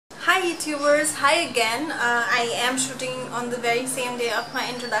Hi YouTubers, hi again. I am shooting on the very same day of my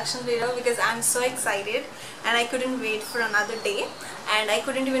introduction video because I'm so excited and I couldn't wait for another day, and I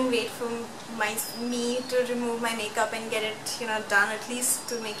couldn't even wait for me to remove my makeup and get it done, at least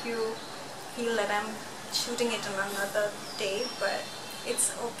to make you feel that I'm shooting it on another day, but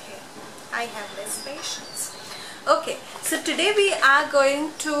it's okay. I have less patience. Okay, so today we are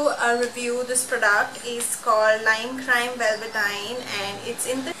going to review this product. It's called Lime Crime Velvetine and it's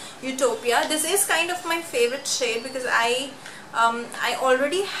in the Utopia. This is kind of my favorite shade because I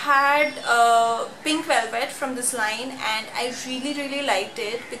already had pink velvet from this line and I really liked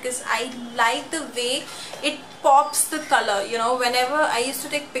it because I like the way it pops the color. Whenever I used to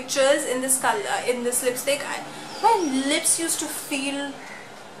take pictures in this color, in this lipstick, my lips used to feel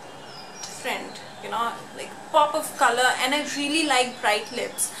different, like pop of color, and I really like bright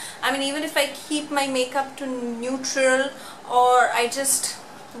lips. I mean, even if I keep my makeup to neutral or I just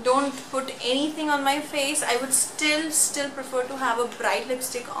don't put anything on my face, I would still prefer to have a bright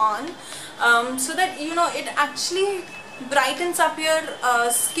lipstick on, so that it actually brightens up your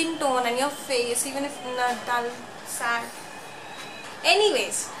skin tone and your face, even if in a dull, sad.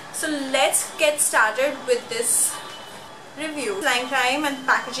 Anyways, so let's get started with this review. Lime Crime and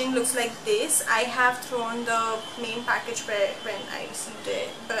packaging looks like this. I have thrown the main package when I received it,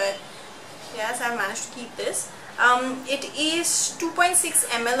 but yes, I managed to keep this. It is 2.6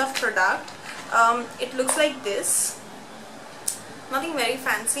 ml of product. It looks like this. Nothing very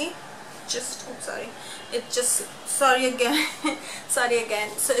fancy. Just, oops, sorry. It just, sorry again. Sorry again.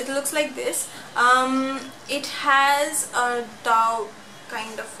 So it looks like this. It has a DUPE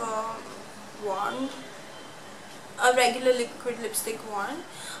kind of a wand, a regular liquid lipstick wand.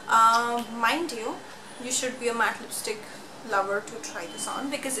 Mind you, you should be a matte lipstick lover to try this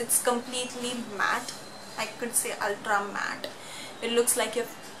on because it's completely matte. I could say ultra matte. It looks like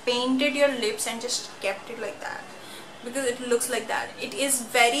you've painted your lips and just kept it like that, because it looks like that. It is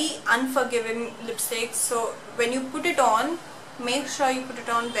very unforgiving lipstick, so when you put it on, make sure you put it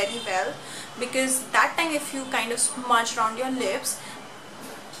on very well, because that time if you kind of smudge around your lips,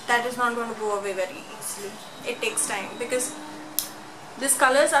 that is not going to go away very easily. It takes time because these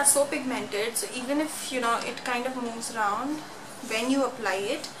colors are so pigmented, so even if it kind of moves around when you apply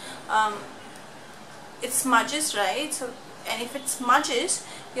it, it smudges, right? So, and if it smudges,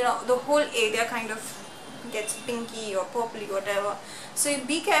 the whole area kind of gets pinky or purpley, whatever. So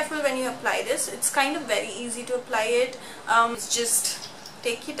be careful when you apply this. It's kind of very easy to apply it. It's just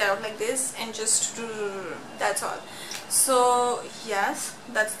take it out like this and just that's all. So yes,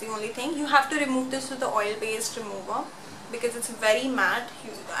 that's the only thing. You have to remove this with the oil-based remover because it's very matte.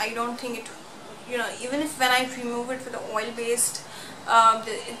 I don't think it, even if when I remove it with the oil-based,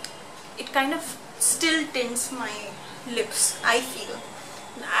 it kind of still tints my lips, I feel.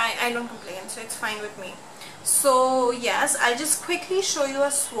 I don't complain, so it's fine with me. So yes, I'll just quickly show you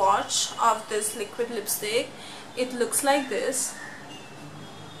a swatch of this liquid lipstick. It looks like this.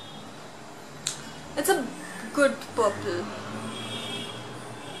 It's a good purple.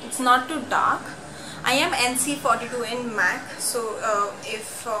 It's not too dark. I am NC42 in MAC, so if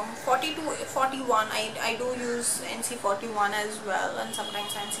 42, 41, I do use NC41 as well, and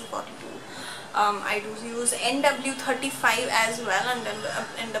sometimes NC42. I do use NW35 as well, and then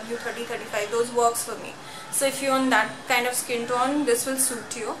NW30, 35, those works for me. So if you're on that kind of skin tone, this will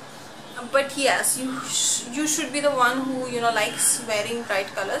suit you. But yes, you should be the one who likes wearing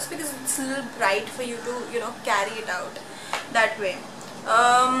bright colors, because it's a little bright for you to carry it out that way.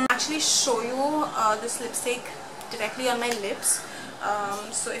 Actually show you this lipstick directly on my lips.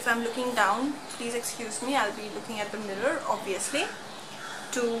 So if I'm looking down, please excuse me, I'll be looking at the mirror obviously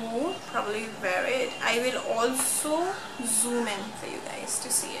to probably wear it. I will also zoom in for you guys to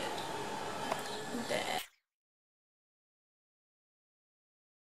see it. There.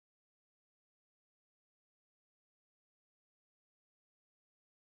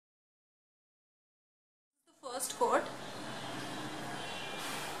 The first coat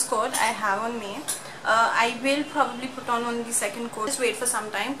I have on me. I will probably put on the second coat. Just wait for some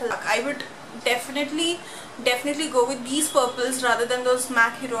time. I would definitely go with these purples rather than those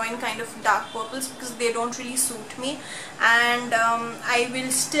MAC Heroine kind of dark purples, because they don't really suit me, and I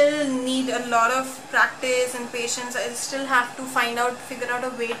will still need a lot of practice and patience. I still have to figure out a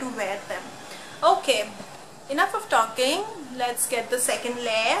way to wear them. Okay, enough of talking. Let's get the second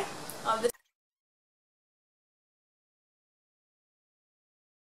layer of the.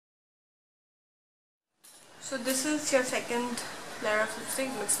 So this is your second layer of lipstick.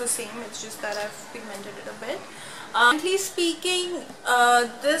 It looks the same, it's just that I've pigmented it a bit. Frankly speaking,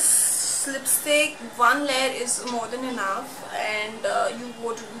 this lipstick, one layer is more than enough, and you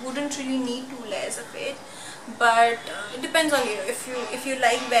wouldn't really need 2 layers of it, but it depends on you. If you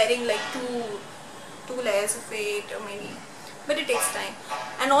like wearing like two layers of it, or maybe, but it takes time.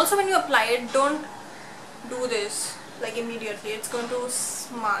 And also when you apply it, don't do this like immediately. It's going to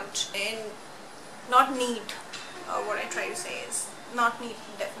smudge and not neat. What I try to say is not neat,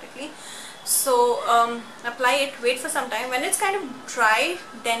 definitely. So apply it, wait for some time. When it's kind of dry,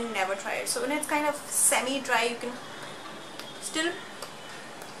 then never try it. So when it's kind of semi-dry, you can still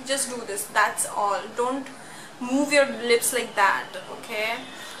just do this. That's all. Don't move your lips like that, okay?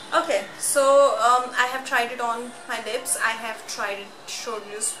 Okay, so I have tried it on my lips. I have tried it, showed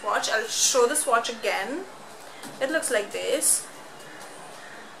you the swatch. I'll show the swatch again. It looks like this,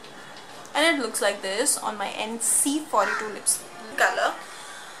 and it looks like this on my NC42 lips color.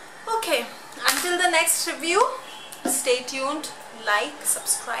 Okay, until the next review, stay tuned, like,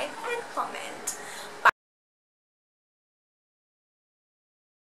 subscribe and comment.